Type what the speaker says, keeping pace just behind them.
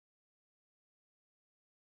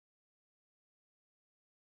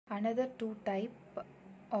Another two type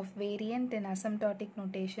of variant in asymptotic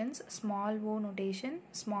notations, small o notation,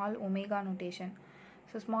 small omega notation.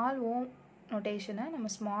 So small o notation நம்ம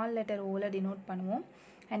small letter o ல denote பண்ணுவோம்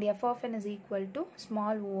and f of n is equal to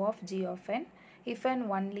small o of g of n if and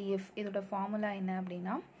only if இதோட formula என்ன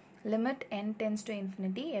அப்படின்னா limit n tends to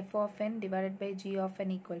infinity f of n divided by g of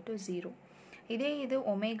n equal to 0. இதே இது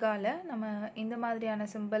ஒமேகால நம்ம இந்த மாதிரியான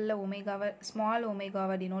சிம்பல்ல ஒமேகாவை small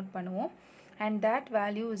ஒமேகாவை denote பண்ணுவோம் and that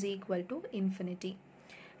value is equal to infinity.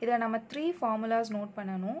 இதில் நம்ம 3 formulas note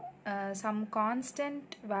பண்ணணும். Some constant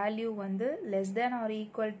value வந்து less than or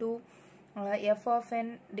equal to f of n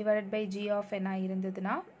divided by g of n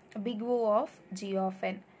இருந்ததுன்னா big O of g of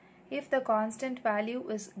n. If the constant value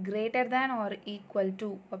is greater than or equal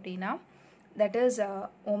to அப்படின்னா that is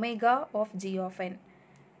omega of g of n.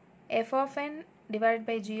 f of n divided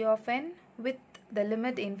by g of n with the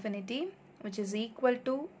limit infinity which is equal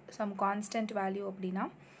to some constant value அப்படின்னா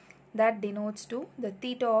that denotes to the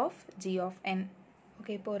theta of g of n.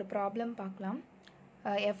 Okay, இப்போ ஒரு problem பார்க்கலாம்.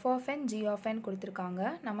 f of n g of n கொடுத்திருக்காங்க.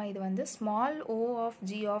 நம்ம இது வந்து small o of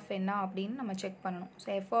g of n அப்படின்னு நம்ம செக் பண்ணணும். So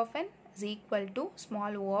f of n is equal to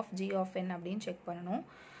small o of g of n அப்படின்னு செக் பண்ணணும்.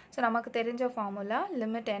 So நமக்கு தெரிஞ்ச formula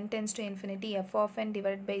limit n tends to infinity f of n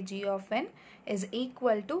divided by g of n is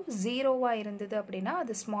equal to 0 இருந்தது அப்படின்னா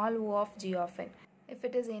அது small o of g of n. If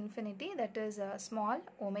it is infinity, that is a small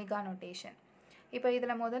omega notation. இப்போ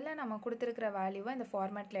இதில் முதல்ல நம்ம கொடுத்துருக்கிற வேல்யூவை இந்த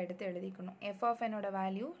ஃபார்மேட்டில் எடுத்து எழுதிக்கணும். f of n ஓட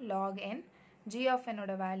value log n, g of n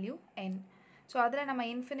ஓட வேல்யூ n. ஸோ அதில் நம்ம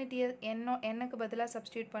இன்ஃபினிட்டியை என்னுக்கு பதிலாக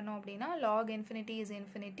சப்ஸ்டியூட் பண்ணோம் அப்படின்னா log infinity is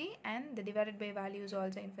infinity and the divided by value is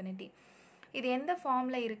also infinity. இது எந்த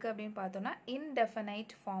ஃபார்மில் இருக்குது அப்படின்னு பார்த்தோன்னா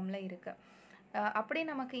இன்டெஃபனைட் ஃபார்மில் இருக்குது. அப்படி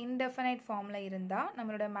நமக்கு இன்டெஃபனைட் ஃபார்மில் இருந்தால்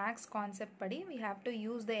நம்மளோட மேக்ஸ் கான்செப்ட் படி we have to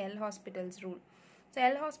use the L'Hospital's rule. So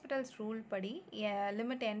L'Hospital's rule படி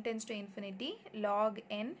limit n tends to infinity log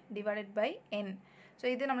n divided by n. So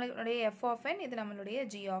இது நம்மளுடைய f of n, இது நம்மளுடைய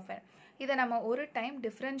g of n. இதை நம்ம ஒரு டைம்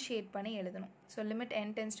டிஃப்ரென்ஷியேட் பண்ணி எழுதணும். So limit n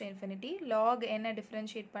tends to infinity log n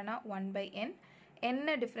differentiate பண்ணால் 1 by n, n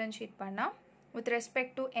டிஃப்ரென்ஷியேட் பண்ணால் with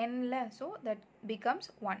respect to n so that becomes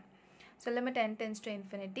 1. So limit n tends to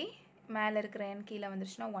infinity மேலே இருக்கிற n கீழே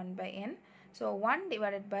வந்துருச்சுன்னா 1 by n. So 1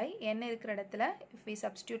 divided by n இருக்கிற இடத்துல if we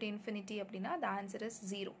substitute infinity அப்படின்னா the answer is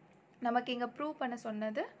 0. நமக்கு இங்கே ப்ரூவ் பண்ண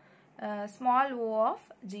சொன்னது small o of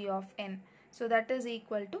g of n. So that is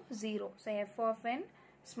equal to 0. So f of n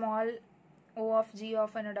small o of g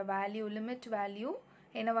of n ஓட value limit value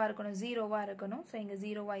என்னவா இருக்கணும் 0வா இருக்கணும். So இங்கே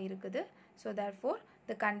 0வா இருக்குது. So therefore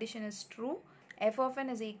the condition is true. f of n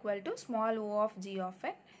is equal to small o of g of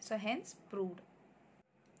n. So hence proved.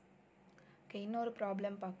 Okay, இன்னொரு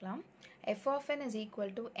problem பார்க்கலாம். f of n is equal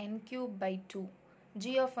to n cube by 2.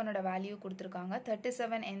 g of n ஓட value கொடுத்துருக்காங்க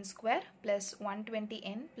 37n square plus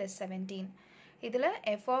 120n plus 17. இதில்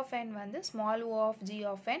f of n வந்து small o of g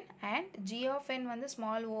of n and g of n வந்து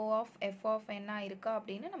small o of f of n இருக்கா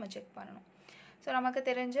அப்படின்னு நம்ம check பண்ணணும். So நமக்கு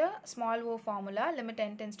தெரிஞ்ச small O formula limit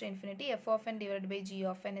n tends to infinity f of n divided by g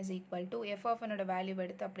of n is equal to f of n ஓட value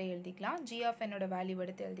எடுத்து அப்படியே எழுதிக்கலாம், g of n ஓட வேல்யூ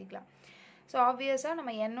எடுத்து எழுதிக்கலாம். ஸோ ஆப்வியஸாக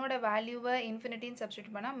நம்ம என்னோட வேல்யூவை இன்ஃபினிட்டின்னு சப்ஸ்டியூட்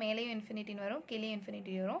பண்ணால் மேலேயும் இன்ஃபினிட்டின்னு வரும், கீழேயும்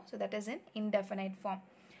இன்ஃபினிட்டி வரும். So that is in indefinite form.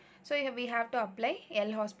 So we have to apply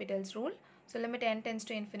L'Hospital's rule. So limit n tends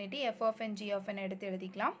to infinity f of n g of n எடுத்து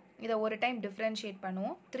எழுதிக்கலாம். இதை ஒரு டைம் டிஃப்ரென்ஷியேட்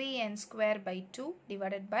பண்ணுவோம். 3n square by 2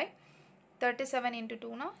 divided by 37 into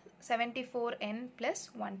 2 na 74n plus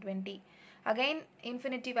 120. Again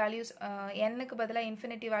infinity values n க்கு பதிலா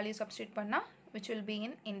infinity value substitute பண்ணா which will be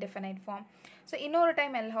in indefinite form. So இன்னொரு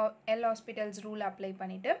time L'Hospital's rule apply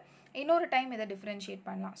பண்ணிட்டு இன்னொரு டைம் இதை differentiate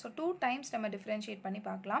பண்ணலாம். So 2 times நம்ம differentiate பண்ணி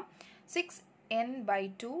பார்க்கலாம். 6n by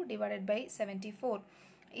 2 divided by 74.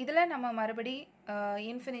 இதில் நம்ம மறுபடி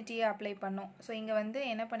இன்ஃபினிட்டியை அப்ளை பண்ணோம். ஸோ இங்கே வந்து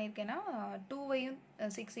என்ன பண்ணியிருக்கேன்னா 2வையும்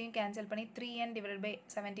 6ஐயும் கேன்சல் பண்ணி 3n divided by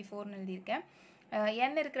 74ன்னு எழுதியிருக்கேன்.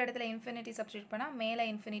 n இருக்கிற இடத்துல இன்ஃபினிட்டி சப்ஸ்டியூட் பண்ணால் மேலே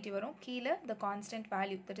இன்ஃபினிட்டி வரும், கீழே the constant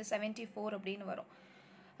value that is 74 அப்படின்னு வரும்.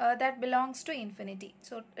 that belongs to infinity.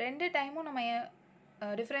 So ரெண்டு டைமும் நம்ம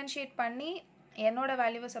டிஃப்ரென்ஷியேட் பண்ணி என்னோட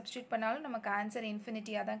வேல்யூவை சப்ஸ்டியூட் பண்ணாலும் நமக்கு ஆன்சர்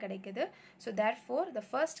இன்ஃபினிட்டியாக தான் கிடைக்குது. So therefore the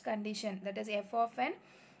first condition that is f of n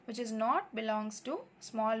which is not belongs to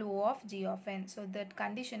small o of g of n. So that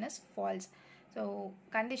condition is false. So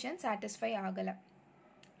condition satisfy ஆகலை.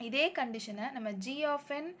 இதே கண்டிஷனை நம்ம g of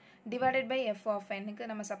n divided by f of n க்கு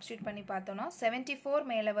நம்ம substitute பண்ணி பார்த்தோம்னா 74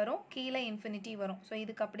 மேலே வரும், கீழே இன்ஃபினிட்டி வரும். ஸோ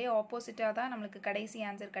இதுக்கு அப்படியே ஆப்போசிட்டாக தான் நம்மளுக்கு கடைசி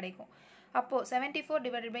ஆன்சர் கிடைக்கும். அப்போது 74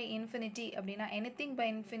 divided by infinity அப்படின்னா anything by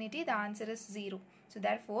infinity the answer is 0. So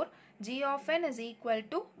therefore g of n is equal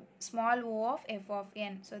to small o of f of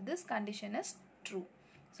n. So this condition is true.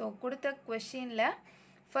 So கொடுத்த questionல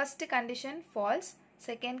first condition false,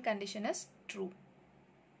 second condition is true.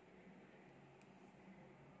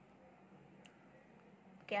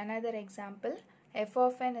 Okay, another example. F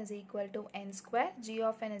of n is equal to n square, g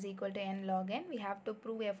of n is equal to n log n. We have to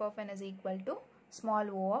prove f of n is equal to small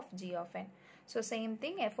o of g of n. So same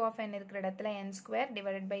thing, f of n இருக்கிற இடத்துல n square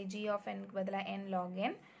divided by g of n பதிலா n log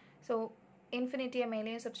n. So infinity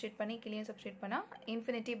மேலேயும் substitute பண்ணி கீழேயும் substitute பண்ணா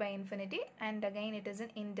infinity by infinity, and again it is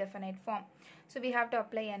an indefinite form. So we have to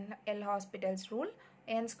apply L'Hospital's rule.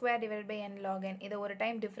 n square divided by n log n. இதை ஒரு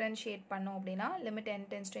time differentiate பண்ணோம் அப்படின்னா limit n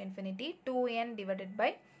tends to infinity 2n divided by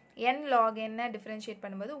n log n differentiate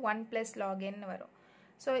பண்ணும்போது 1 plus log n வரும்.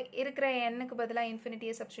 So இருக்கிற nக்கு பதிலா infinity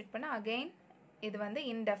substitute பண்ணா again இது வந்து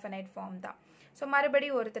indefinite form தான். So மறுபடி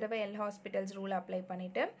ஒரு தடவை L'Hospital's rule apply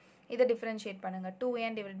பண்ணிட்டு இதை differentiate பண்ணுங்க.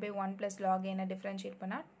 2n divided by 1 plus log n differentiate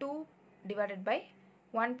பண்ணா 2 divided by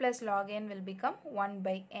 1 plus log n will become 1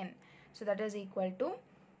 by n. So that is equal to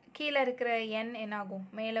கீழே இருக்கிற n என்னாகும்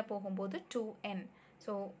மேலே போகும்போது 2n.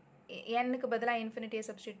 So n க்கு பதிலா infinity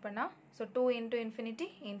substitute பண்ணா so 2 into infinity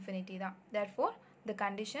infinity தான். Therefore the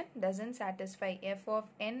condition doesn't satisfy. F of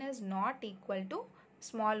n is not equal to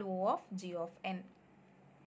small o of g of n.